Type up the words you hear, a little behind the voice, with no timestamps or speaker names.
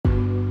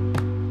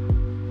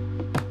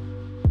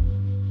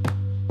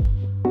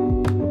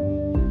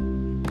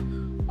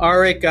All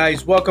right,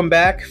 guys, welcome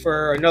back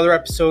for another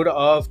episode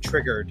of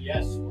Triggered.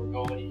 Yes, we're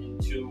going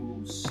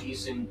into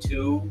season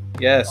 2.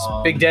 Yes,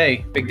 big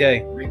day.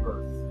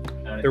 Rebirth.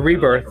 The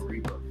rebirth. Like a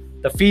rebirth.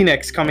 The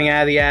Phoenix coming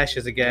out of the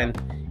ashes again.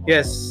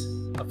 Yes,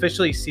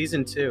 officially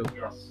season 2.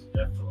 Yes,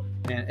 definitely.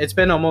 And it's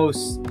been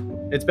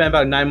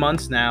about 9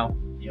 months now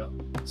Yep.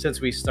 since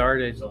we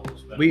started. So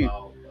it's been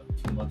about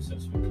 2 months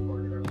since we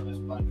recorded our last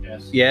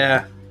podcast.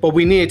 Yeah, but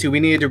we needed to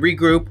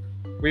regroup,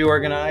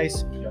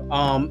 reorganize. Yep.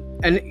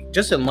 And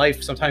just in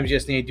life, sometimes you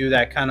just need to do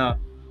that kind of,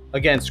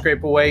 again,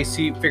 scrape away,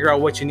 figure out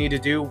what you need to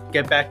do,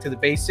 get back to the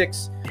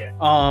basics.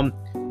 Yeah.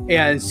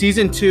 And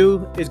season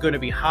 2 is going to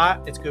be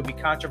hot. It's going to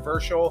be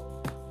controversial.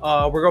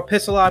 We're going to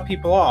piss a lot of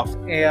people off,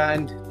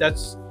 and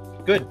that's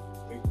good.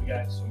 We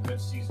got some good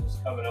seasons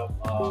coming up.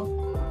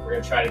 We're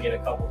going to try to get a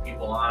couple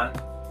people on.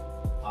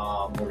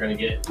 We're going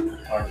to get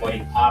our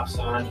buddy Pops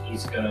on.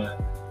 He's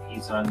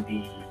on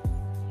the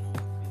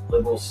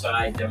liberal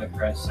side,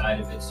 Democrat side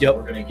of it. So Yep.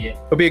 We're going to get...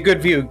 It'll be a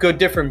good view,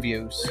 different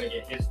views. We're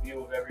going to get his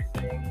view of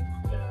everything,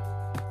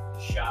 the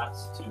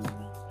shots to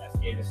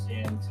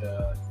Afghanistan,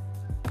 to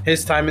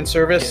His time in his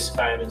service.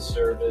 time in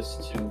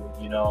service,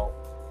 to,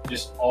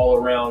 just all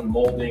around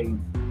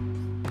molding,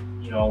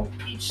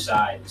 each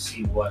side to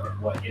see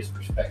what his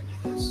perspective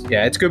is.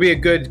 Yeah, it's going to be a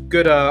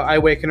good eye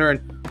awakener.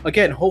 And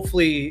again,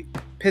 hopefully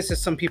pisses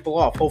some people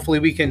off. Hopefully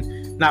we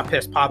can not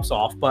piss Pops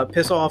off, but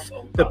piss off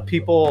the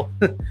people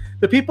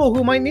the people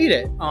who might need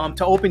it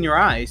to open your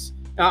eyes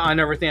on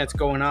everything that's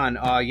going on.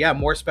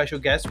 More special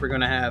guests. We're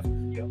going to have,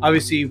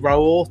 obviously,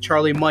 Raul,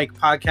 Charlie Mike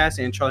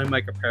Podcast, and Charlie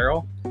Mike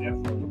Apparel.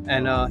 Definitely.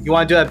 And you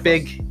want to do that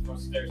big...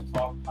 There's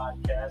Talk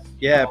Podcast.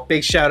 Yeah,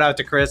 big shout out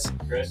to Chris.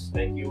 Chris,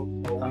 thank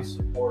you. Always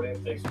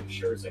supportive. Thanks for the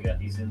shirts. I got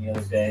these in the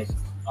other day.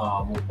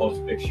 We'll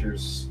post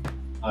pictures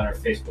on our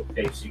Facebook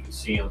page so you can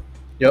see them.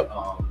 Yep.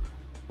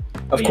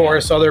 Of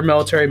course, other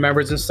military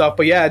members and stuff.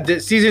 But yeah,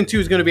 season 2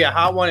 is going to be a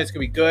hot one. It's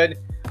going to be good.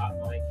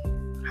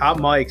 Hot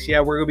mics. Yeah,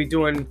 we're going to be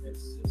doing...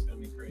 It's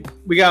going to be crazy.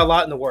 We got a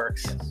lot in the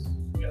works. Yes.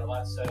 We got a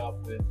lot set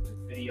up with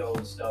video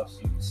and stuff so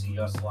you can see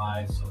us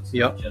live. So it's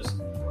Yep. not just,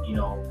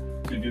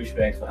 two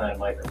douchebags behind a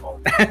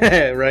microphone.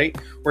 Right?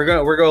 We're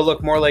gonna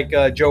look more like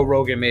Joe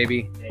Rogan,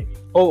 maybe. Maybe.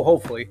 Oh,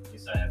 hopefully. At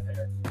least I have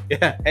hair.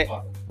 Yeah. Hey,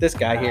 Fuck. this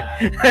guy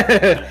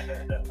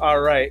here. All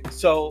right.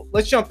 So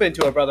let's jump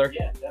into it, brother.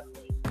 Yeah,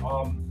 definitely.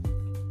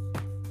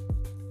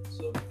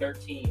 So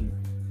 13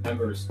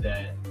 members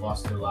that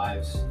lost their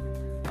lives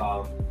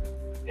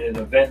in an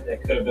event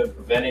that could have been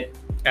prevented.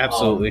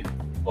 Absolutely.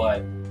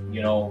 But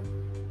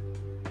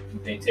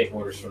they take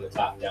orders from the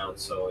top down,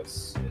 so it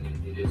is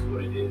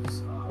what it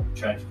is.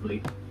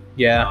 Tragically,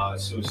 Yeah.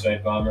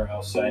 Suicide bomber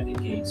outside the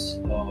gates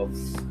of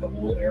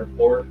Kabul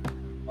airport.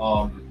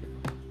 And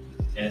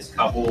it's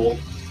Kabul.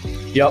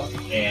 Yep.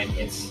 And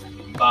it's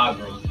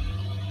Bagram.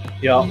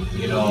 Yep.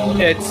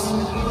 It's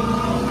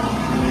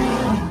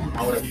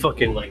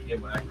fucking like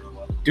him when I grew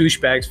up.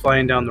 douchebags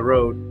flying down the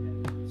road.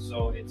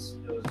 So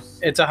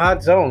It's a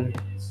hot zone.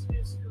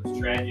 It was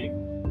tragic.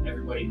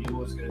 Everybody knew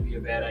it was going to be a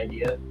bad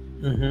idea.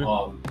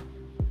 Mm-hmm.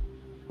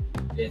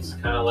 It's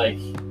kind of like,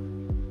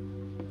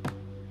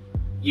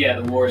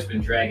 the war has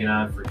been dragging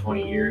on for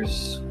 20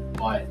 years,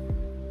 but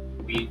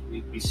we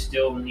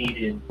still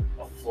needed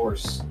a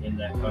force in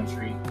that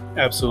country.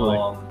 Absolutely.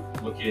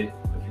 Look at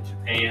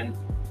Japan.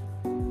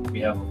 We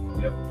have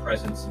a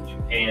presence in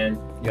Japan.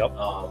 Yep.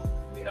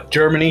 We have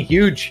Germany,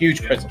 huge we have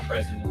presence. a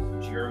presence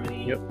in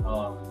Germany. Yep.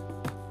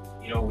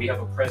 We have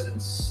a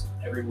presence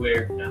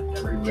everywhere, not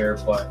everywhere,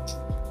 but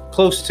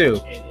Close to.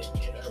 in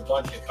a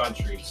bunch of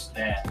countries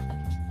that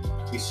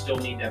we still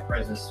need that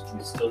presence.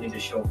 We still need to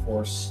show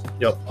force.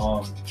 Yep.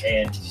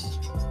 And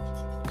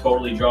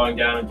totally drawing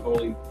down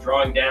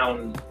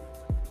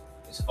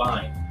is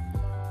fine.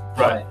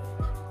 Right.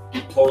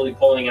 But totally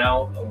pulling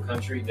out of a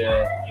country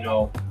that,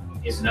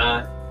 is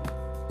not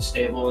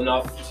stable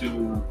enough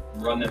to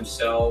run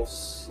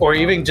themselves. Or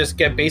even just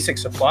get basic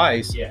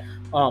supplies. Yeah.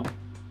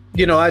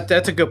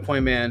 That's a good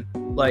point, man.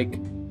 Like,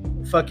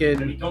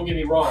 fucking... Don't get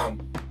me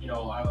wrong.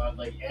 I'd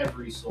like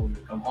every soldier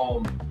to come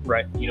home.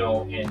 Right.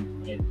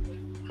 And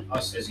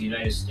us as the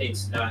United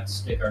States not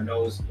stick our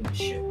nose in the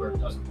shit where it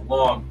doesn't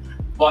belong.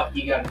 But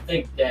you got to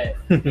think that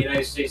the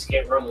United States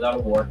can't run without a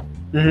war.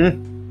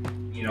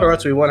 Mm-hmm. Or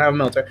else we won't have a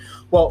military.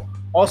 Well,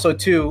 also,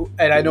 too,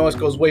 and I know this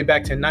goes way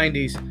back to the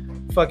 90s,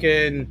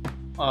 fucking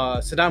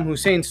Saddam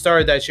Hussein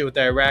started that shit with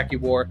the Iraqi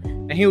war,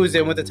 and he was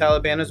in with the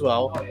Taliban as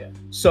well. Oh, yeah.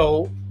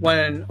 So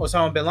when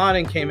Osama bin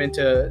Laden came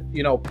into,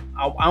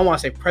 I don't want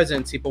to say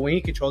presidency, but when he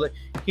controlled it,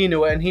 he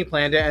knew it and he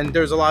planned it. And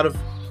there's a lot of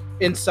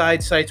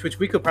inside sites, which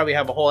we could probably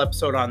have a whole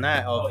episode on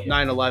that, of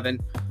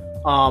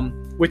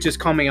 9/11, which is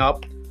coming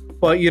up.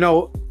 But,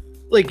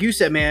 like you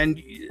said,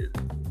 man,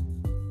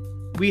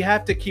 we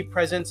have to keep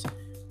presence,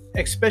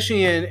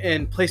 especially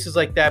in places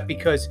like that,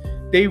 because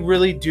they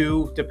really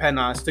do depend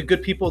on us. The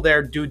good people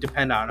there do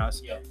depend on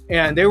us. Yep.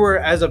 And they were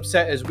as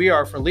upset as we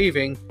are for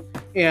leaving.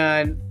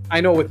 And I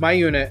know with my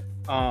unit,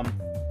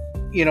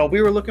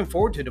 we were looking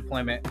forward to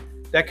deployment.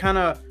 That kind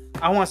of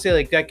I want to say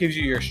like that gives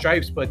you your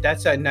stripes, but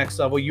that's that next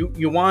level.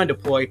 You want to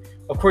deploy.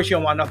 Of course, you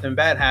don't want nothing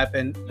bad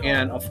happen,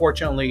 and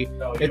unfortunately,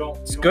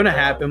 it's gonna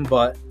happen.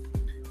 But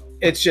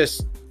it's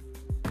just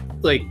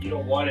like you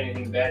don't want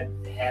anything bad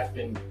to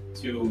happen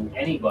to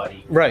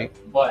anybody, right?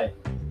 But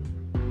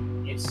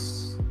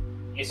it's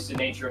the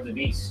nature of the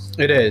beast.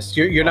 It is.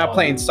 You're not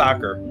playing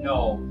soccer.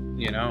 No.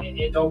 You know.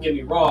 And don't get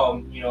me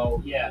wrong. You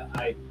know, yeah,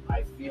 I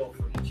feel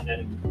for each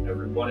and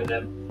every one of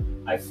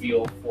them. I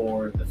feel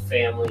for the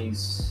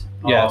families.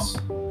 Yes.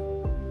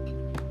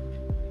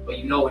 But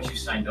you know what you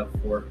signed up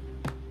for.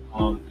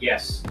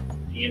 Yes,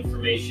 the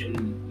information.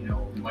 You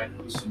know, we might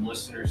lose some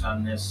listeners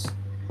on this.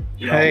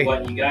 You know,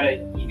 but you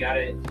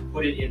gotta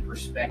put it in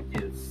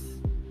perspective.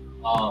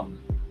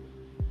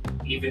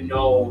 Even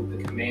though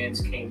the commands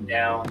came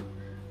down,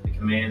 the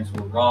commands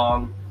were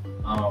wrong.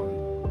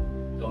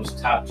 Those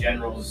top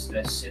generals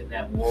that sit in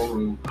that war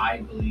room, I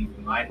believe,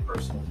 in my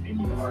personal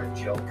opinion, are a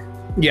joke.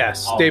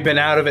 Yes, they've been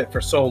out of it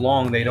for so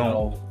long, they don't.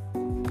 Know,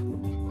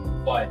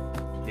 but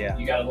yeah,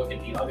 you got to look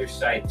at the other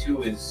side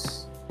too.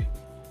 Is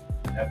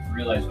you have to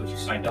realize what you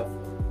signed up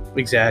for.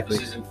 Exactly.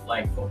 This isn't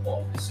flag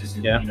football. This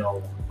isn't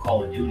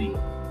Call of Duty.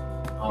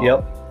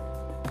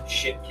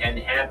 Shit can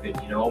happen.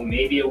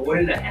 Maybe it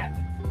wouldn't have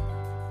happened,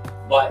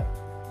 but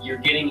you're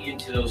getting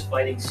into those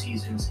fighting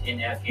seasons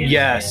in Afghanistan.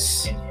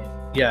 Yes.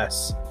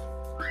 Yes.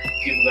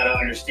 People gotta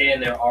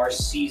understand there are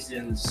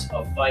seasons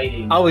of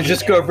fighting. I was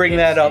just gonna bring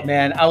that up,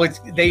 man.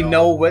 They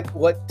know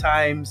what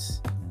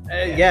times.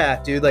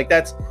 Yeah, dude. Like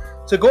that's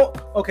so go.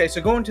 Okay,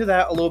 so go into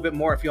that a little bit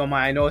more if you don't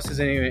mind. I know this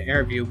isn't even an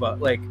interview, but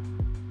like,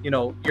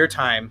 your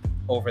time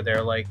over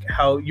there, like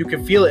how you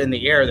can feel it in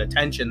the air, the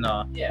tension.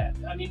 Yeah,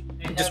 I mean,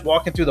 just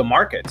walking through the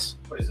markets.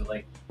 What is it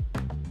like? I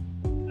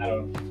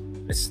don't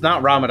know. It's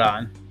not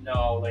Ramadan.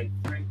 No, like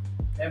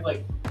they have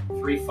like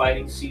 3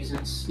 fighting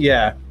seasons.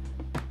 Yeah.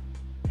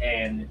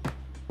 And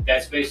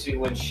that's basically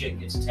when shit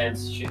gets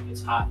tense, shit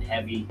gets hot and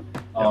heavy,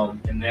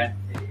 and that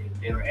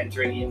they were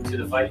entering into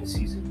the fighting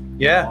season.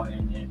 Yeah.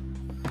 And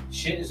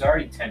shit is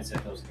already tense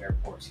at those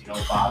airports.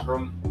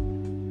 Bagram.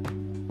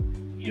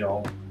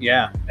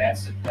 Yeah.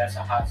 That's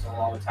a hot zone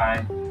all the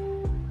time,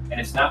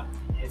 and it's not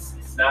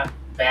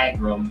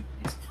Bagram,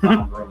 it's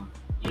Bagram.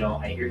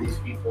 I hear these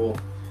people,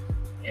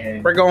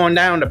 and we're going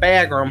down to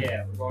Bagram.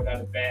 Yeah, we're going down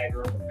to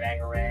Bagram or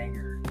Bangarang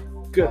or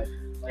good.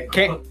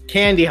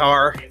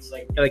 Kandahar. It's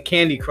like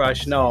Candy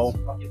Crush. No.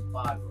 Fucking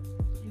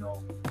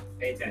Bagram.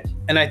 Pay attention.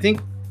 And I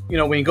think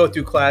when you go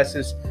through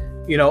classes,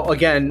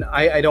 again,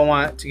 I don't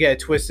want to get it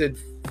twisted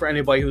for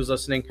anybody who's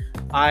listening.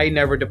 I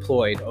never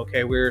deployed.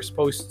 Okay, we were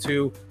supposed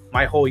to.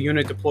 My whole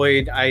unit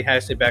deployed. I had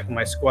to stay back with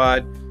my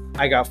squad.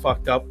 I got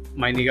fucked up.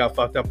 My knee got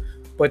fucked up.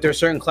 But there's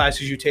certain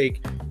classes you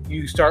take.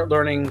 You start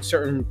learning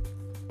certain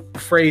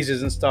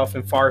phrases and stuff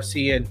in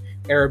Farsi and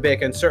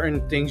Arabic, and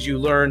certain things you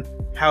learn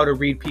how to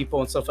read people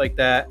and stuff like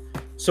that.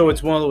 So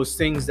it's one of those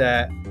things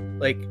that,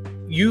 like,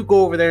 you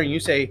go over there and you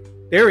say,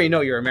 they already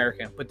know you're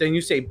American, but then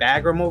you say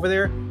Bagram over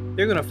there,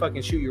 they're gonna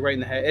fucking shoot you right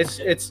in the head.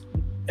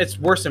 It's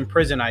worse than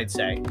prison, I'd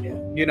say.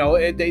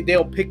 Yeah.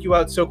 They'll pick you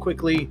out so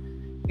quickly.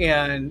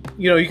 And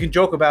you can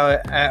joke about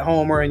it at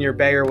home or in your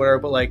bay or whatever,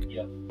 but like,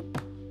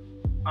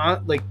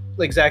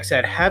 like Zach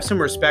said, have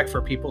some respect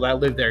for people that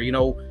live there.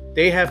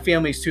 They have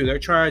families too. They're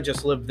trying to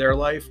just live their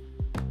life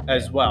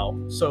as well.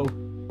 So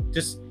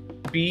just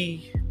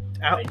be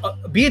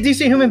a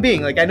decent human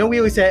being. Like I know we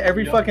always say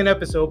every fucking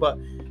episode, but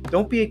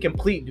don't be a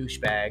complete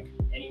douchebag.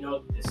 And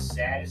the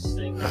saddest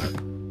thing,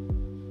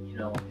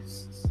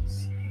 is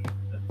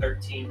the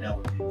 13 that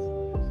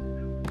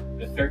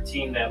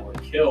were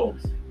killed.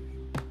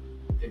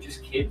 They're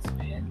just kids,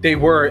 man. They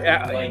were.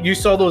 You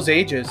saw those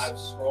ages. I'm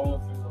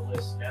scrolling through the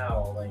list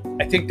now.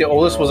 I think the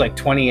oldest was like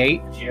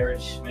 28.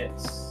 Jared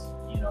Schmitz,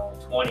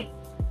 20.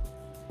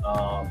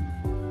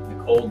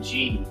 Nicole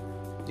G,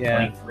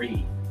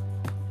 23.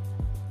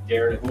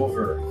 Darren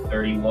Hoover,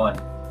 31.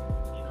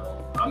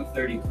 I'm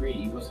 33.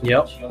 He wasn't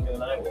much younger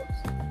than I was.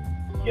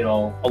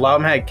 A lot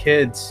of them had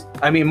kids.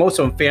 I mean, most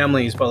of them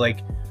families, but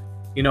like,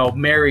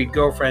 married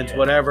girlfriends,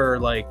 whatever.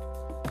 Like,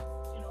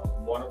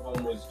 one of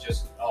them was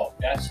just. Oh,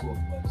 that's who it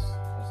was.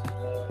 Was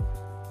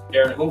it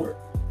Darren Hoover?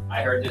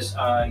 I heard this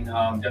on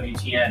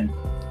WGN.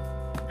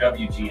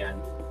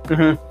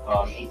 Mm-hmm.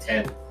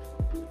 810.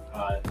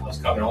 I was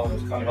coming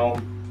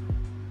home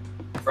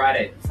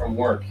Friday from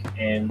work,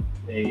 and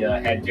they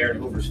had Darren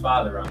Hoover's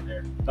father on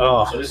there.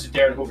 Oh. So this is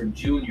Darren Hoover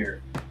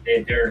Jr. They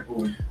had Darren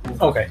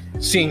Hoover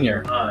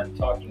Senior on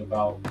talking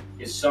about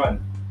his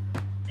son.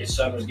 His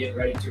son was getting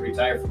ready to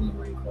retire from the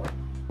Marine Corps.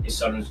 His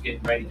son was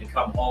getting ready to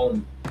come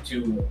home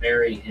to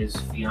marry his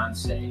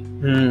fiancée.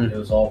 It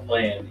was all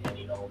planned, and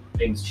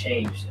things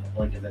changed in a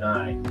blink of an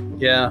eye.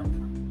 Yeah.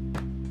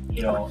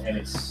 And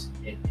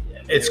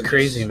it's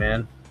crazy,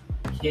 man.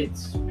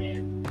 Kids,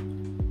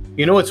 man.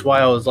 What's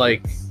wild is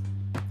like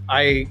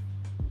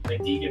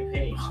Deacon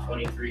Page,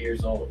 23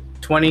 years old.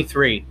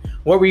 23.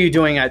 What were you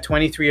doing at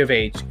 23 of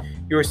age?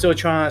 You were still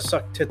trying to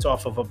suck tits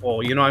off of a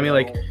bull. You know what I mean?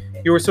 Like,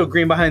 you were so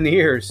green behind the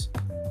ears.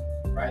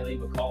 Riley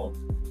McCollum,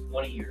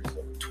 20 years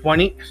old.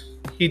 20?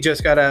 He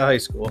just got out of high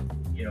school.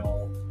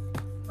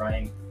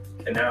 Ryan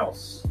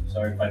Canals.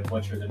 Sorry if I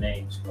butcher the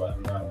names, but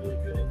I'm not really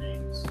good at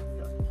names.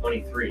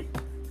 23.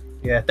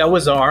 Yeah, that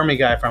was the Army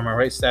guy from her,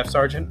 right? Staff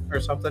sergeant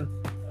or something?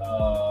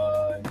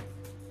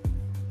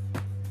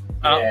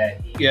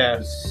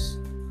 Yeah,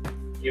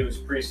 he was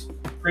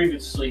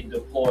previously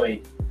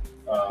deployed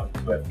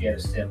to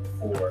Afghanistan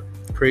before.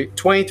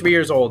 23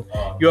 years old.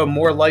 You have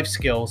more life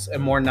skills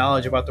and more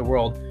knowledge about the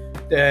world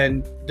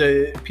than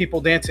the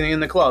people dancing in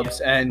the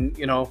clubs. Yeah. And,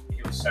 you know...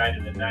 He was signed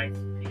in the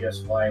 9th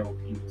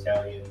PSYOP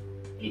Battalion,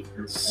 8th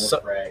Group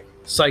 4th Frag.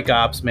 Psych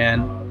Ops,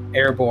 man.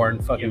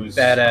 Airborne. Fucking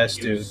badass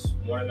dude. He was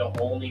one of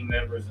the only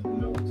members of the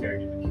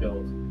military to be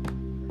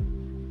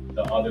killed.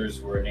 The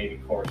others were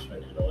Navy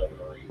corpsmen and 11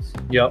 Marines.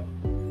 Yep.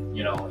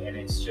 You know, and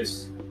it's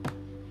just...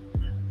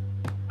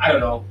 I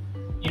don't know.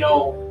 You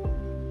know,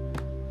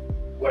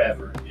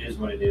 whatever. It is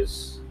what it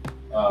is.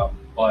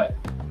 But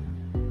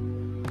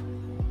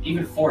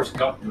even Forrest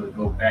Gump would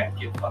go back and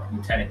get fucking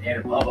Lieutenant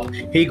Dan and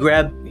Bubba. He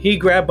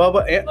grabbed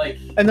Bubba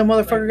and the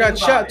motherfucker got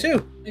shot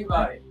too. Think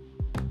about it.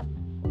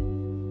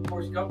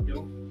 Forrest Gump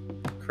knew.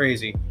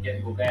 Crazy. He had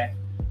to go back.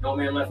 No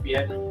man left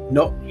behind.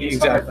 No,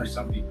 exactly. For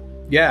some people.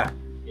 Yeah.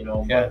 You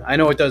know. Yeah, but, I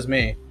know it does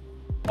me.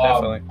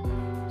 Definitely.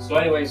 So,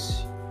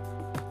 anyways,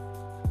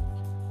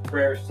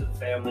 prayers to the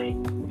family.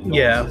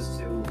 Condolences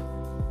to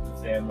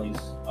the families.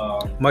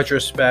 Much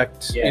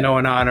respect, you know,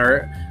 and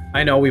honor.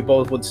 I know we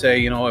both would say,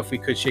 you know, if we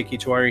could shake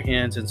each other's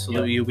hands and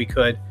salute you, we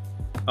could.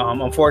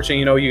 Unfortunately,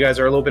 you know, you guys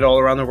are a little bit all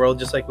around the world,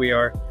 just like we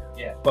are.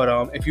 Yeah.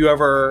 But if you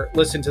ever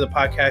listen to the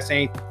podcast,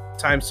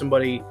 anytime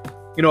somebody,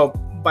 you know,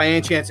 by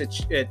any chance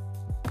it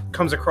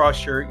comes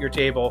across your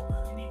table,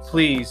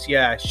 please,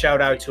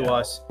 shout out to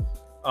us.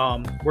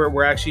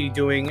 We're actually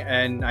doing,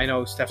 and I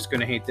know Steph's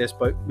gonna hate this,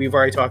 but we've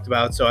already talked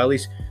about it, so at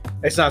least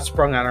it's not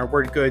sprung on her.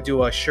 We're gonna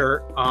do a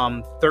shirt.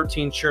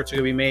 13 shirts are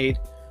gonna be made,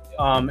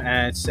 and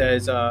it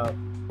says,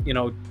 you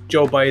know,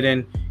 Joe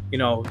Biden, you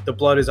know, the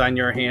blood is on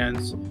your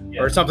hands,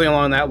 or something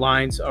along that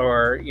lines,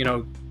 or, you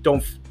know,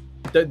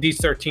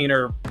 these 13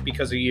 are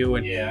because of you.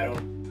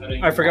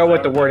 And I forgot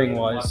what the wording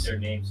was. Want their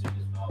names in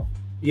his mouth.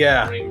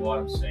 Yeah. I don't even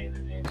want him saying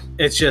their names.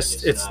 It's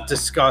just, it's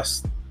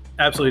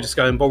absolutely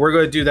disgusting. But we're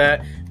going to do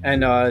that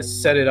and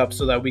set it up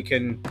so that we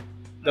can,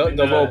 the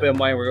little bit of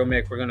money we're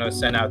going to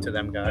send out to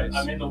them guys.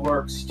 I'm in the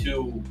works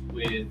too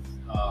with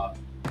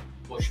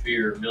Busch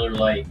Beer, Miller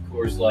Lite,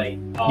 Coors Light.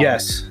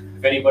 Yes.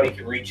 If anybody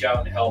can reach out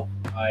and help,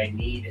 I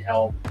need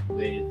help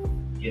with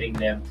getting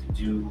them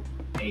to do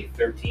a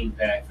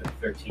 13-pack for the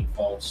 13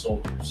 fallen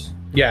soldiers.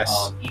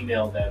 Yes.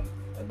 Email them,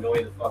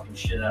 annoy the fucking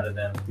shit out of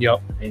them.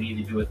 Yep. They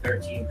need to do a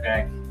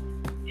 13-pack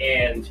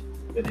and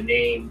with the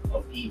name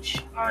of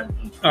each on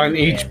each. On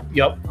each,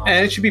 yep.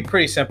 And it should be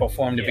pretty simple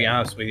for them, to be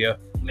honest with you.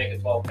 Make a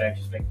 12-pack,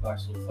 just make the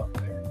box a little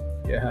fucking bigger.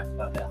 Yeah.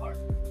 Not that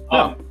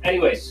hard.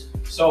 Anyways,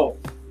 so.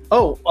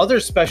 Oh, other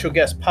special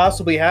guests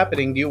possibly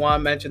happening. Do you want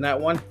to mention that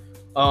one?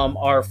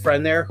 Our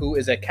friend there who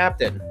is a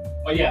captain.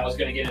 Oh yeah, I was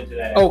gonna get into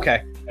that.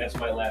 Okay. That's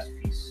my last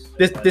piece.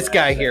 This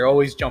guy here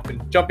always jumping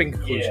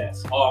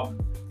conclusions. Yeah.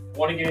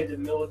 Want to get into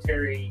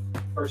military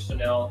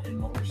personnel and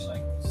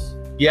motorcycles.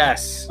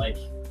 Yes. Like,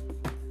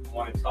 I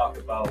want to talk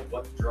about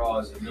what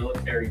draws a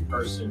military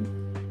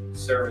person,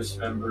 service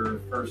member,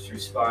 first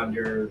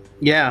responder.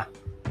 Yeah.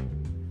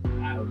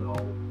 I don't know.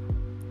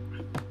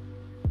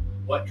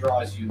 What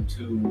draws you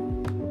to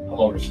a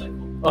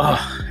motorcycle?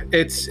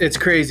 It's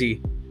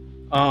crazy.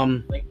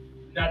 Like,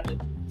 not to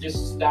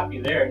just stop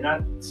you there.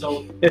 Not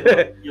so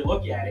you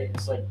look at it.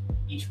 It's like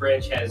each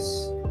branch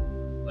has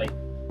like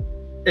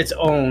its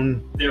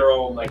own, their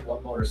own, like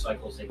what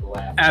motorcycles they go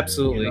after.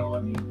 Absolutely. You know,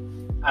 I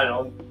mean, I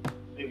don't know.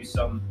 Maybe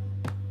some.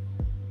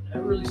 I've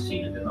never really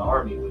seen it in the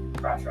Army with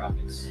crotch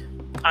rockets.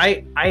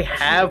 I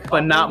have,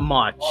 but not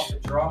much. Off the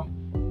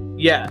drum.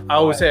 Yeah,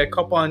 I would say a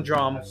couple on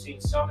drum. I've seen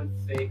some in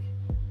fake.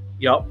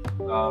 Yep.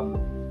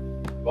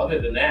 Other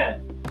than that,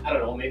 I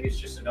don't know. Maybe it's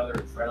just another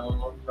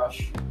adrenaline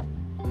rush.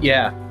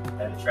 Yeah.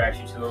 That attracts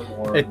you to them,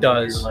 or it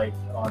does. You're like,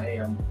 oh hey,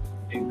 I'm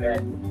a big bad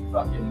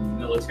fucking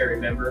military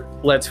member.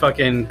 Let's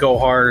fucking go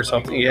hard or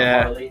something.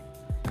 Yeah.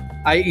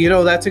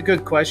 That's a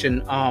good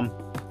question. I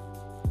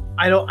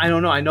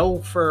don't know. I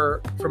know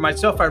for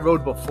myself, I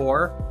rode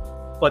before,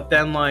 but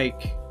then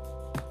like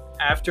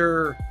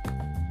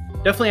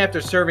definitely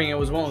after serving, it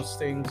was one of those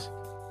things.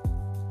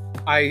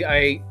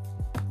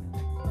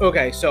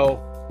 Okay,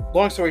 so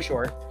long story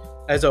short,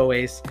 as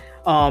always,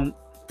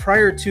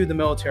 prior to the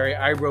military,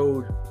 I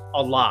rode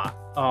a lot.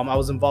 I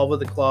was involved with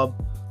the club,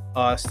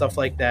 stuff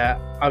like that.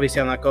 Obviously,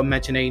 I'm not going to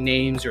mention any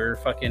names or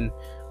fucking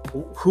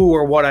who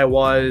or what I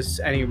was,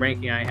 any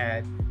ranking I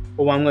had.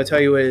 But what I'm going to tell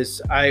you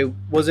is I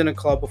was in a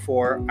club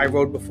before. I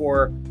rode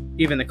before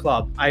even the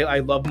club. I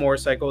love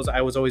motorcycles. I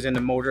was always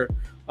into motor,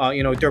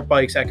 dirt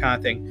bikes, that kind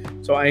of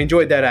thing. So I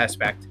enjoyed that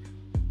aspect.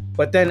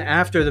 But then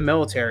after the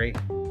military,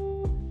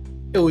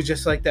 it was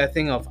just like that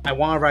thing of I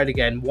want to ride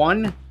again.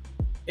 One,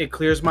 it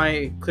clears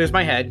my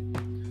head.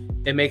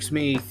 It makes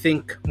me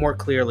think more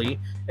clearly.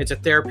 It's a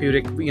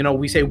therapeutic,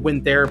 we say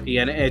wind therapy,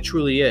 and it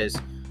truly is.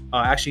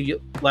 Actually,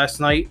 last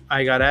night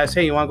I got asked,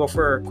 hey, you want to go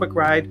for a quick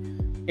ride?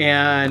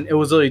 and it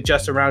was literally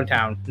just around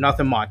town,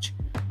 nothing much.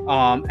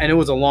 And it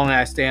was a long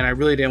ass day, and I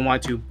really didn't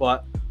want to,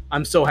 but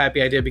I'm so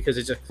happy I did because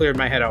it just cleared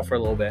my head out for a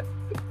little bit.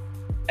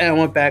 And I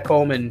went back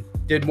home and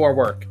did more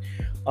work.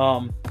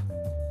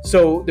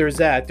 So there's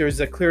that. There's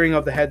the clearing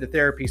of the head, the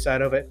therapy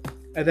side of it.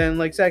 And then,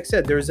 like Zach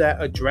said, there's that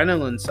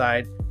adrenaline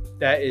side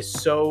that is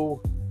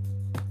so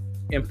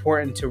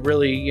important to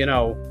really, you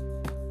know,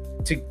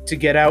 to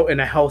get out in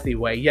a healthy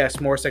way.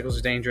 Yes, motorcycles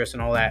are dangerous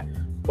and all that,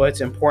 but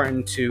it's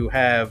important to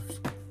have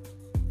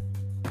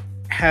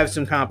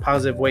some kind of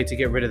positive way to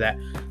get rid of that.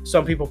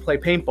 Some people play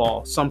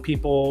paintball. Some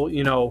people,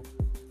 you know,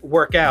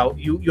 work out.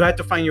 You have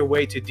to find your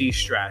way to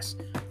de-stress.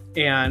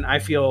 And I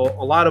feel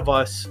a lot of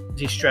us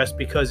de-stress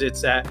because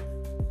it's that,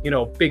 you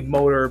know, big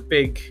motor,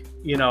 big,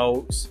 you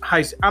know,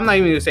 high. I'm not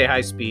even going to say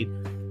high speed,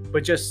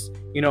 but just,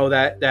 you know,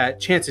 that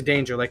chance of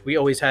danger like we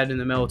always had in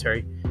the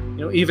military.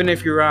 You know, even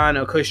if you're on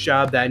a cush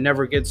job that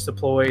never gets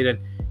deployed and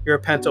you're a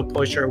pencil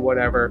pusher or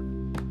whatever,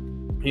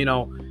 you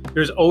know,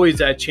 there's always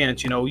that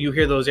chance. You know, you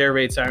hear those air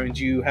raid sirens,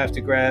 you have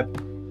to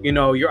grab, you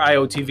know, your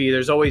IOTV.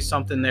 There's always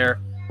something there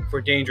for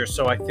danger.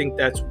 So I think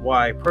that's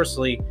why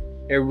personally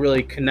it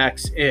really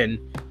connects in.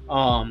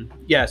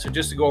 So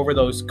just to go over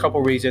those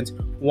couple reasons.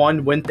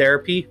 1, wind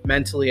therapy,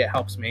 mentally it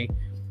helps me.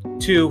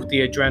 2,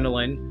 the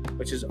adrenaline,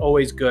 which is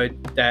always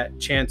good, that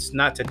chance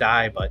not to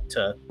die but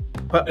to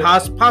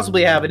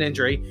possibly have an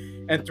injury.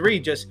 And 3,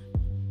 just,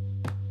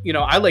 you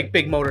know, I like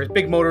big motors,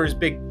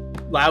 big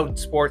loud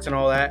sports and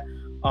all that.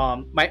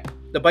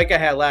 The bike I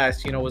had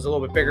last, you know, was a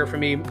little bit bigger for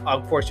me.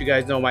 Of course, you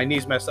guys know my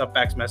knees messed up,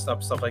 back's messed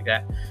up, stuff like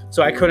that.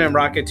 So I couldn't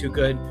rock it too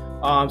good.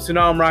 So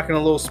now I'm rocking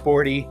a little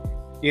sporty,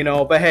 you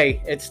know, but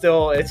hey, it's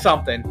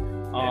something.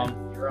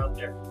 You're out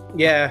there.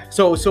 Yeah.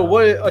 So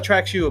what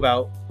attracts you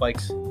about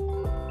bikes?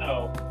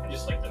 Oh, I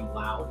just like them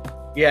loud.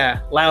 Yeah,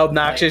 loud,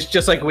 obnoxious,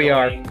 just like we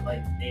are.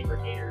 Like neighbor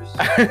haters.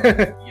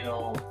 You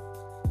know,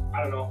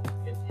 I don't know.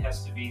 It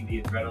has to be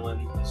the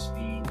adrenaline, the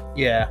speed.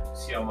 Yeah.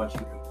 See how much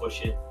you can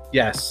push it.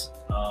 Yes.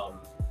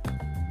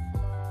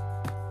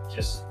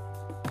 Just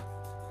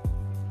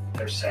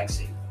they're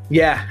sexy.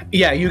 Yeah.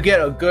 You get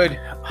a good.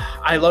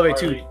 I love it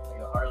too. Like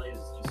a Harley is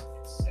just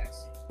it's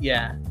sexy.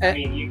 Yeah. I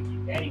mean,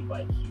 you any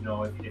bike, you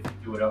know, if you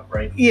do it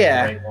upright,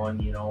 yeah, the right one,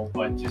 you know,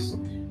 but just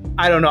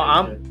I don't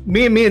know.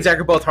 Me and Zach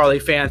are both Harley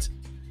fans.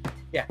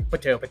 Yeah.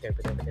 Yeah.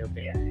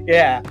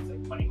 Yeah. It's like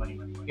money.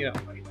 You know.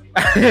 Money.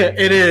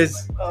 It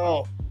is.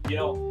 Oh. You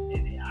know.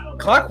 I don't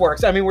know.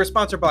 Clockworks. I mean, we're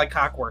sponsored by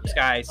Clockworks,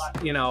 guys.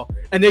 You know,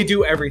 and they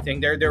do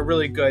everything. They're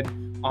really good.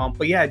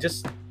 But yeah,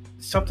 just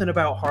something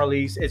about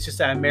Harleys. It's just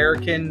that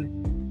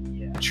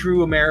American,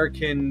 true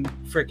American,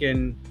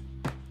 freaking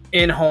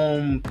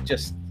in-home.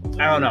 Just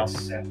I don't know.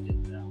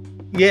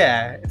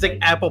 Yeah, it's like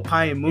apple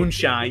pie and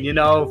moonshine. You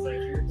know.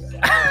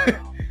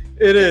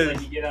 It is.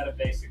 Like you get out of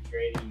basic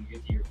training, you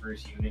get to your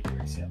first unit,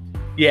 you're accepted.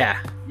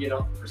 Yeah. You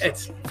know.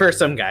 It's for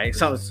some guy.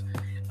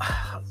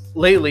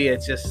 Lately,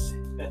 it's just.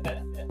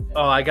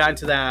 Oh, I got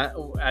into that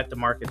at the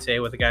market today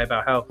with a guy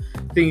about how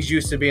things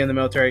used to be in the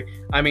military.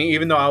 I mean,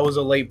 even though I was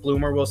a late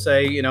bloomer, we'll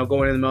say, you know,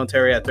 going in the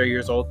military at 30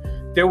 years old,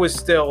 there was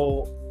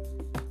still,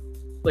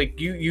 like,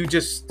 you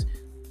just,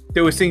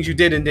 there was things you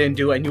did and didn't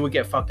do, and you would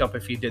get fucked up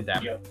if you did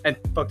them. Yep. And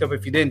fucked up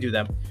if you didn't do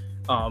them.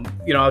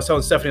 You know, I was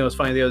telling Stephanie, it was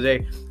funny the other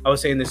day, I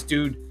was saying this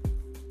dude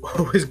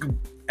who was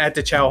at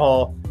the chow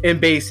hall in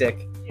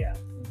basic,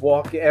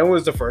 walking, and it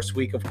was the first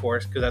week, of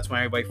course, because that's when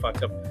everybody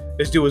fucked up.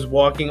 This dude was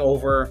walking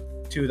over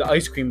to the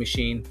ice cream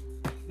machine,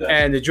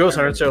 and the drill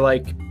sergeants are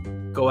like,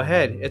 go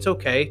ahead, it's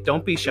okay,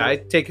 don't be shy,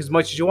 take as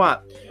much as you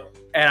want.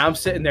 And I'm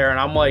sitting there and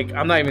I'm like,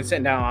 I'm not even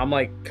sitting down, I'm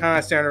like kind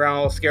of standing around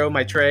all scared with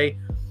my tray.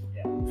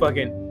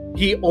 Fucking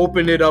he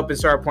opened it up and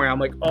started pouring. I'm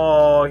like,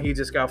 oh, he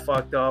just got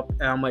fucked up.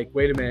 And I'm like,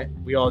 wait a minute,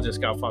 we all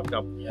just got fucked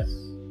up.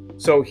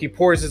 So he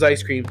pours his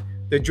ice cream,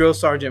 the drill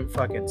sergeant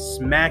fucking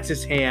smacks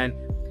his hand.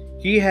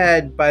 He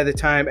had, by the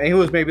time, and he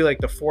was maybe like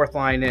the 4th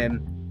line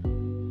in,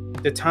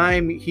 the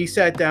time he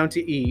sat down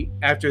to eat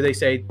after they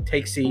say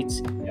take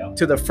seats,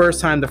 to the first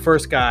time the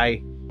first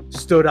guy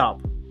stood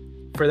up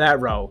for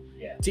that row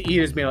to eat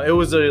his meal, it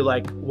was literally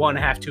like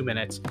 1.5, 2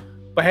 minutes.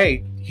 But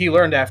hey, he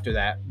learned after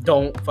that,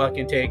 don't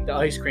fucking take the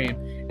ice cream.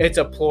 It's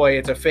a ploy,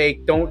 it's a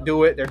fake, don't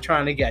do it, they're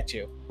trying to get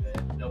you.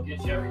 They'll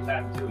get you every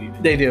time too.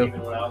 They do.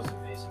 Even when I was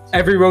in basic.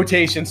 Every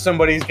rotation,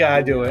 somebody's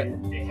gotta do it.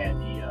 They had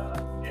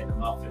the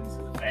muffins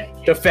and the fatty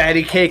cakes. The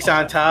fatty cakes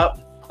on top.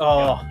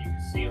 Oh, you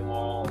can see them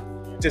all.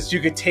 Just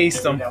you could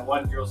taste them. That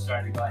one drill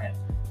sergeant, go ahead.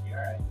 You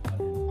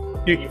all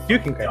right? You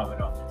can grab. Dumb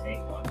enough to take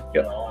one.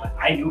 You know,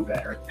 I knew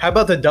better. How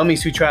about the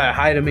dummies who try to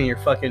hide them in your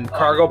fucking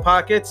cargo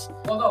pockets?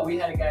 Well, no, we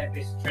had a guy in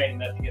basic training,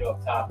 not to get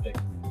off topic,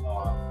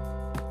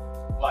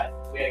 but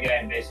we had a guy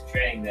in basic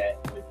training that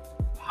would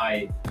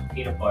hide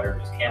peanut butter in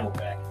his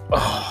Camelback.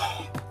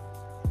 Oh,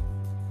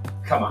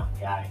 come on,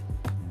 guy.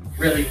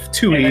 Really?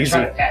 Too and easy.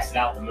 Try to pass it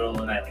out in the middle of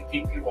the night. Like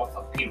people want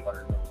fucking peanut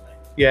butter in the middle of the night.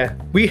 Yeah,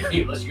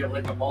 Unless you're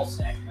gonna lick a ball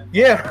sack.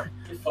 Yeah.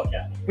 Get the fuck out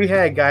of here. We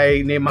had a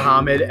guy named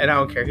Muhammad, and I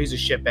don't care. He's a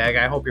shitbag.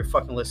 I hope you're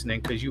fucking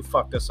listening because you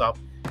fucked us up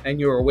and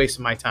you were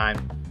wasting my time.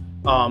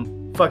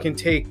 Fucking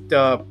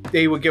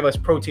they would give us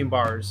protein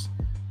bars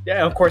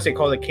Yeah, of course they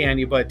call it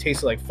candy, but it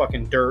tasted like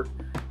fucking dirt.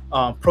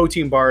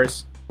 Protein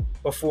bars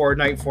before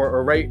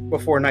right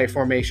before night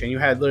formation. You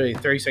had literally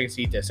 30 seconds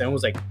to eat this, and it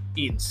was like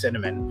eating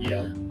cinnamon.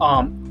 Yeah.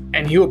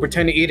 And he would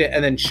pretend to eat it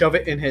and then shove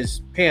it in his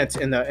pants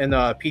in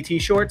the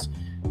PT shorts.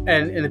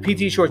 And in the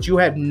PT shorts, you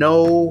had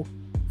no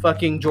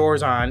fucking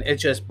drawers on.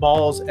 It's just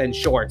balls and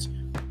shorts.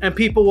 And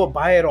people will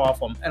buy it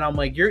off him. And I'm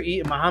like, you're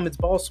eating Muhammad's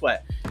ball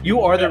sweat.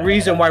 You are the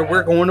reason why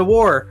we're going to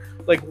war.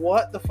 Like,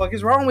 what the fuck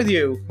is wrong with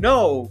you?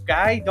 No,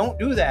 guy, don't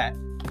do that.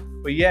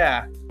 But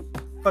yeah,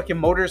 fucking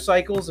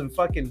motorcycles and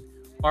fucking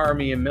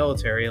army and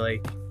military,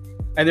 like,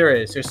 and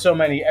there's so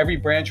many. Every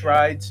branch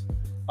rides,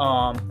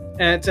 and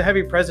it's a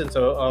heavy presence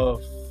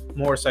of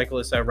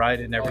motorcyclists that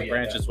ride in every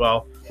branch as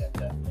well. Yeah,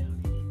 definitely.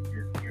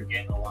 You're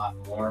getting a lot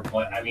more,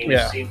 but I mean,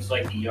 it seems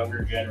like the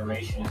younger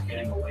generation is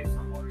getting away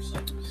from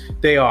motorcycles.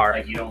 They are.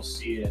 Like, you don't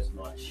see it as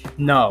much.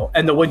 No,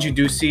 and the ones you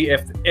do see,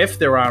 if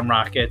they're on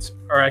rockets,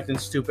 are acting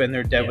stupid and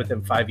they're dead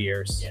within 5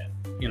 years. Yeah.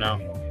 You know.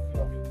 You don't get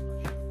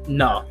much.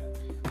 No.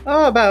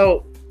 Oh,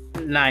 about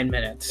 9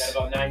 minutes.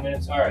 Got about 9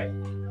 minutes. All right.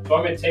 So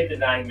I'm going to take the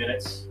 9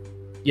 minutes.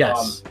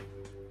 Yes.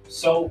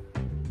 So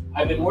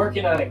I've been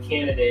working on a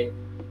candidate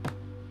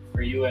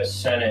for U.S.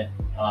 Senate.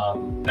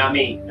 Not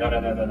me. No.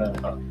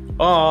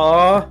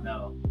 Aww.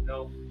 No,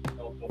 go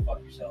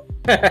fuck yourself.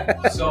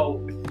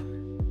 So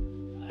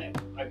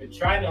I've been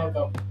trying to hook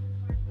up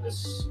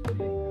this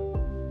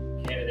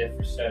candidate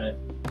for Senate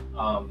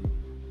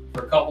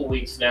for a couple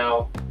weeks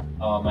now.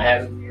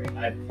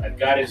 I've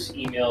got his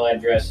email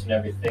address and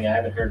everything. I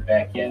haven't heard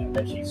back yet. I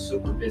bet he's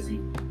super busy.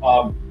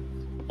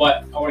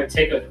 But I want to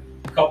take a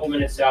couple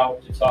minutes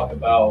out to talk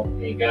about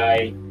a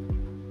guy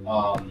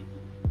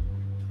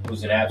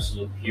who's an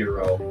absolute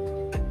hero.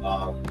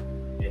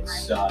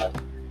 It's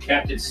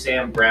Captain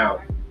Sam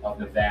Brown of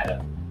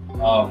Nevada.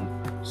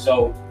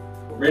 So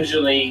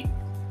originally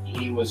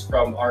he was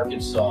from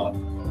Arkansas.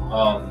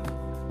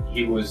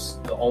 He was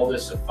the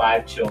oldest of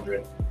 5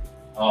 children.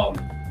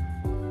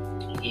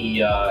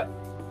 He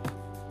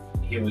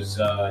was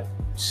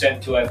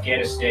sent to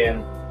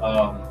Afghanistan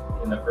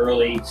in the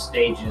early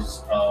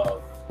stages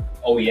of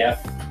OEF,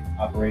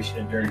 Operation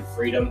Enduring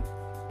Freedom,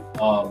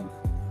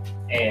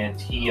 and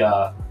he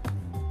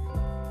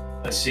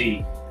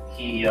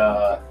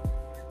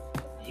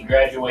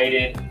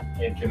graduated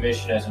and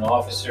commissioned as an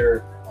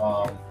officer.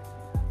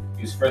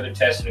 He was further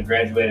tested and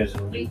graduated as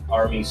an elite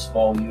Army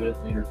small unit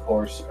leader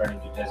course, earning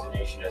the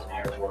designation as an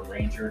airborne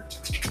ranger.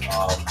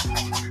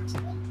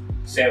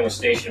 Sam was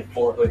stationed in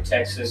Fort Hood,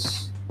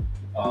 Texas,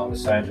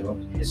 assigned to the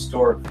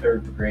historic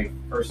 3rd Brigade,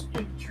 1st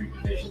Infantry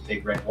Division,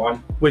 Big Red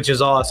 1. Which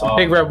is awesome.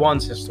 Big Red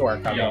 1's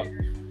historic. I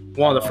mean,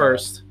 one of the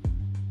first.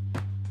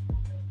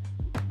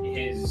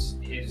 His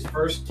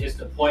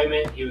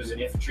deployment, he was an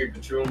infantry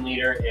platoon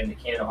leader in the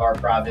Kandahar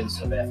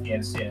province of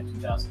Afghanistan in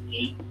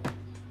 2008.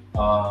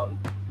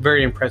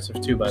 Very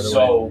impressive too, by the way.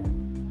 So,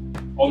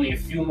 only a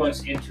few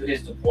months into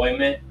his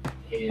deployment,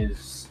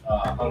 his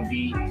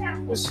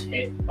Humvee was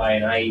hit by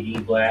an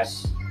IED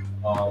blast.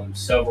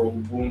 Several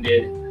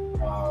wounded.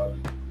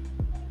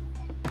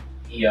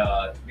 He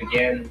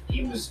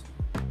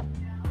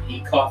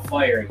caught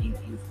fire and he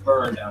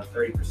burned on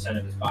 30%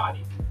 of his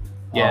body.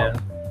 Yeah.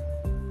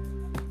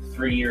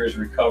 3 years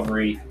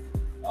recovery.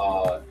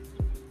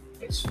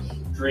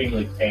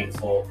 Extremely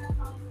painful.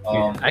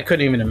 I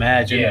couldn't even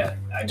imagine. Yeah.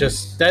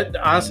 That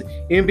honestly,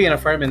 even being a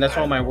fireman, that's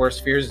one of my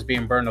worst fears is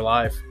being burned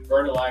alive.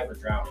 Burned alive or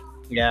drowning.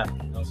 Yeah.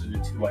 Those are the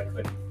two I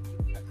couldn't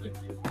do.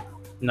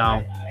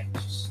 No.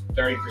 Just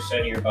 30%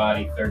 of your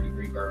body,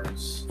 3rd-degree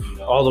burns.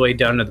 All the way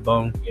down to the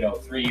bone.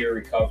 3-year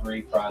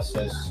recovery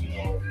process.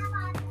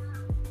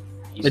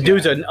 The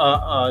dude's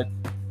a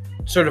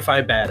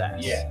certified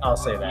badass. Yeah. I'll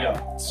say that.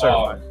 Yeah.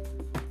 Certified.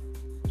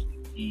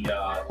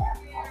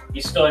 He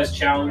still has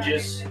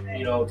challenges.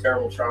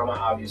 Terrible trauma,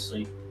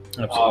 obviously.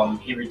 Absolutely.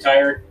 He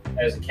retired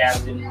as a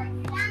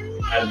captain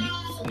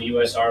from the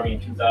U.S. Army in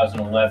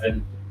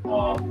 2011.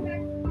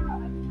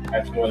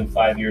 After more than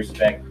 5 years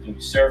of active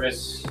duty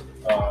service,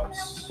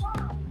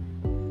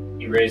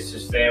 he raised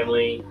his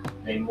family.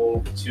 They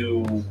moved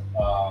to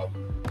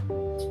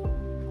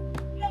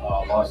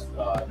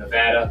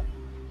Nevada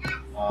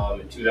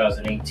in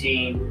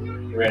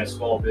 2018. He ran a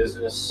small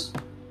business.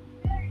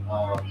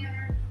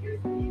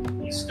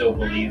 He still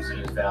believes in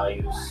his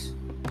values.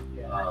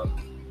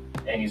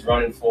 And he's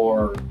running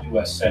for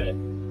U.S. Senate.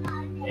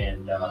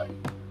 And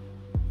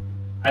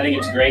I think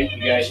it's great.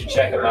 You guys should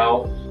check him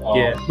out.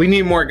 We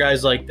need more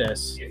guys like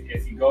this.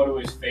 If you go to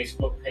his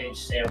Facebook page,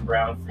 Sam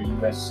Brown for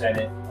U.S.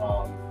 Senate,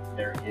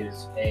 there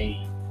is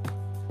a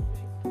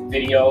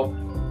video.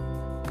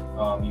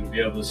 You'll be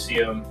able to see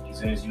him.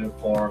 He's in his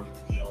uniform.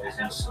 He's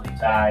in a suit and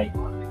tie,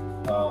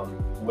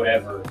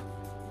 whatever.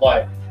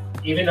 But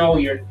even though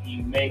you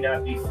may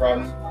not be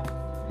from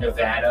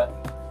Nevada,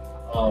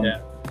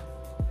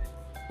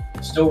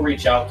 still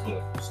reach out to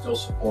him, still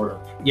support him.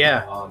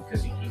 Yeah.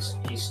 Because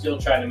he's still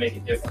trying to make a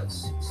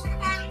difference.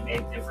 He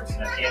made a difference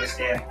in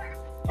Afghanistan.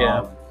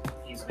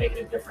 He's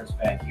making a difference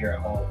back here at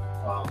home.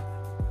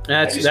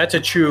 That's a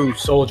true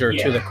soldier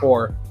to the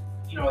core.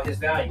 you know, his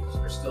values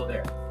are still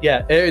there.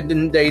 Yeah,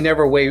 they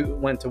never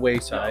went to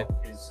wayside. No,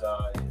 his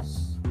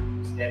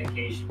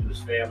dedication to his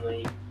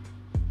family,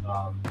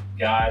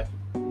 God.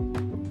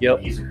 Yep.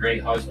 He's a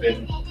great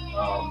husband.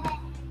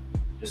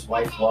 His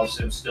wife loves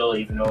him still,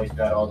 even though he's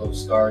got all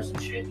those scars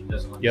and shit. He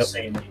doesn't look the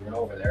same when he went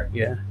over there.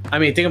 Yeah, I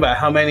mean, think about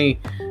how many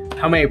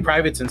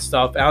privates and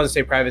stuff. I don't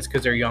say privates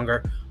because they're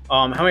younger.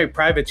 How many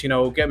privates, you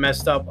know, get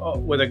messed up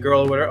with a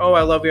girl or whatever. Oh,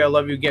 I love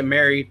you, get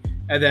married,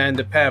 and then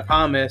the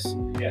promise,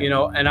 you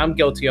know, and I'm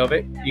guilty of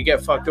it. You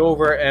get fucked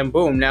over, and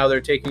boom, now they're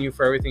taking you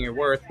for everything you're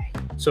worth,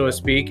 so to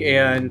speak,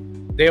 and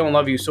they don't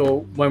love you.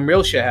 So when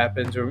real shit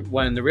happens, or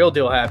when the real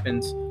deal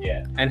happens,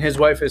 and his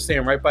wife is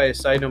staying right by his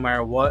side no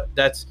matter what,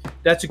 that's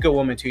a good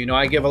woman too. You know,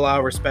 I give a lot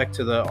of respect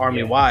to the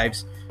Army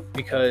wives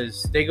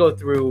because they go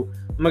through,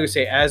 I'm not gonna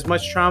say as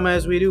much trauma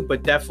as we do,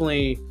 but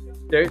definitely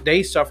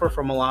they suffer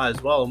from a lot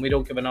as well, and we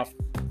don't give enough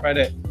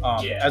credit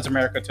as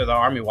America to the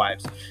Army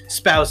wives,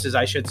 spouses,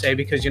 I should say,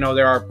 because, you know,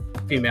 there are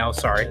females.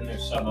 Sorry, and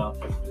there's some out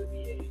there for the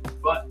VA,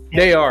 but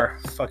they are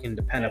fucking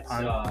dependent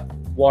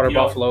upon water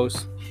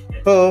buffaloes.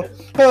 You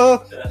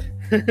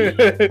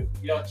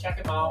know, check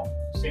him out,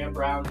 Sam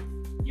Brown,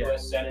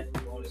 U.S. Senate,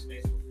 go on his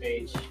Facebook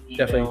page.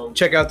 Definitely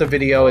check out the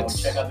video.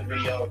 Check out the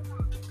video.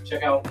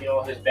 Check out, you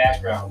know, his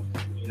background.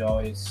 You know,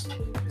 his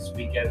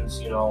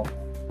weekends. You know,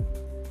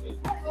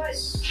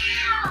 it's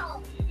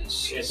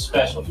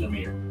special for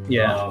me.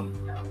 Yeah.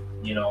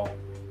 You know,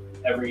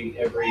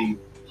 every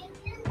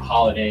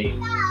holiday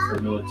for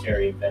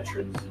military and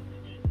veterans, and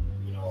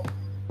you know,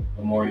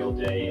 Memorial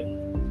Day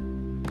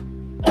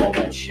and all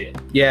that shit.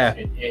 Yeah.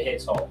 It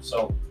hits home.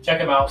 So check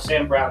him out,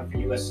 Sam Brown for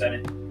U.S.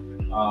 Senate.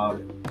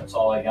 That's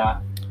all I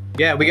got.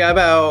 Yeah, we got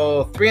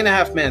about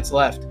 3.5 minutes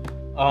left.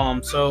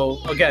 So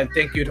again,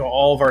 thank you to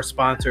all of our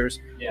sponsors.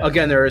 Yeah.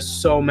 Again, there are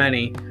so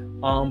many,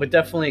 but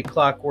definitely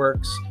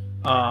Clockworks,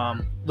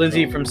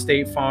 Lindsay from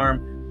State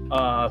Farm,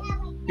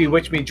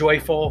 Bewitch Me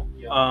Joyful,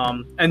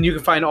 and you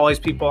can find all these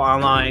people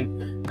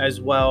online as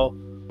well.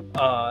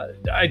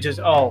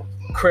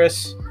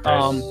 Chris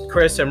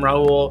and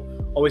Raul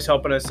always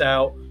helping us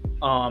out.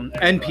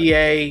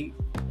 NPA,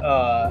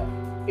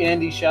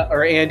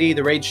 Andy,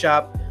 the Raid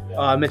Shop,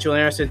 Mitchell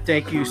Anderson,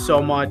 thank you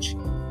so much.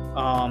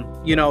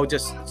 You know,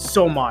 just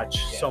so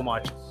much. It's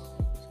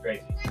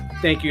great.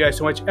 Thank you guys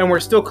so much. And we're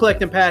still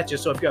collecting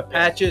patches. So if you have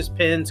patches,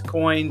 pins,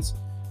 coins,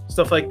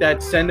 stuff like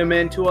that, send them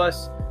in to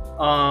us.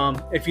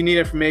 If you need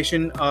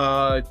information,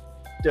 the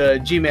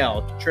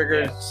Gmail,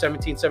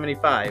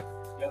 trigger1775.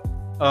 Yep.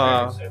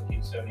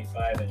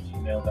 1775 at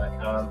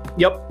gmail.com.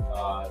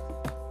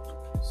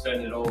 Yep.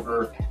 Send it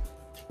over.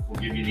 We'll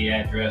give you the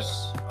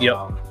address.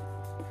 Yep.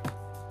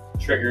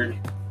 Triggered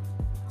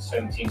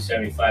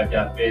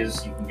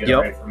 1775.biz. You can get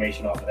our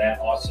information off of that.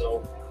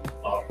 Also,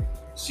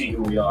 see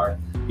who we are.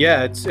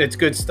 Yeah, it's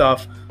good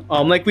stuff.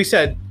 Like we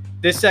said,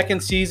 this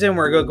second season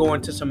we're gonna go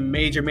into some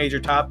major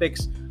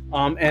topics.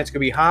 And it's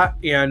gonna be hot,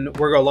 and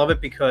we're gonna love it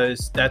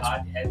because that's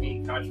hot,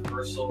 heavy,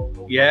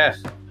 controversial. Yeah.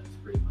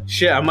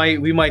 Shit,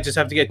 we might just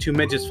have to get two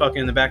midgets fucking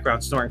in the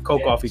background snorting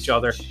coke off each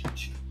other.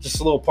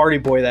 Just a little party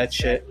boy, that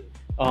shit.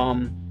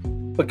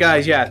 But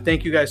guys,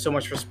 thank you guys so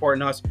much for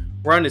supporting us.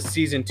 We're on to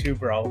season 2,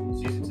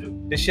 bro. Season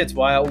 2. This shit's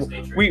wild.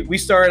 We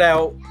started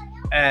out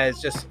as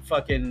just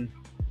fucking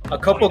a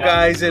couple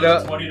guys at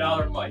a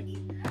 $20 mic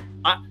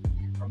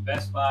from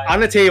Best Buy on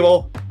the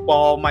table,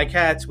 while my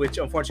cats, which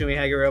unfortunately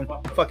had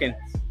fucking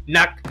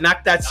knock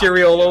that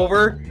cereal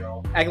over,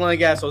 acting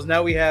like assholes.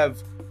 Now we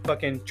have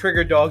fucking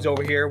trigger dogs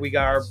over here. We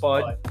got our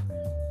bud,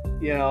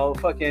 you know,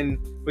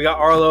 we got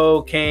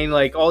Arlo, Kane,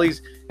 like all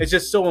these. It's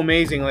just so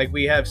amazing. Like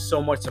we have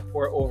so much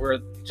support over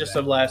just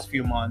the last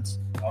few months.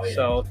 Oh, yeah.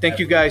 So thank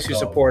you guys who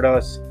support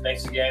us.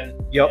 Thanks again.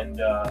 Yep. And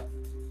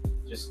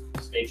just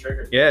stay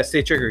triggered. Yeah,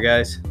 stay triggered,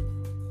 guys.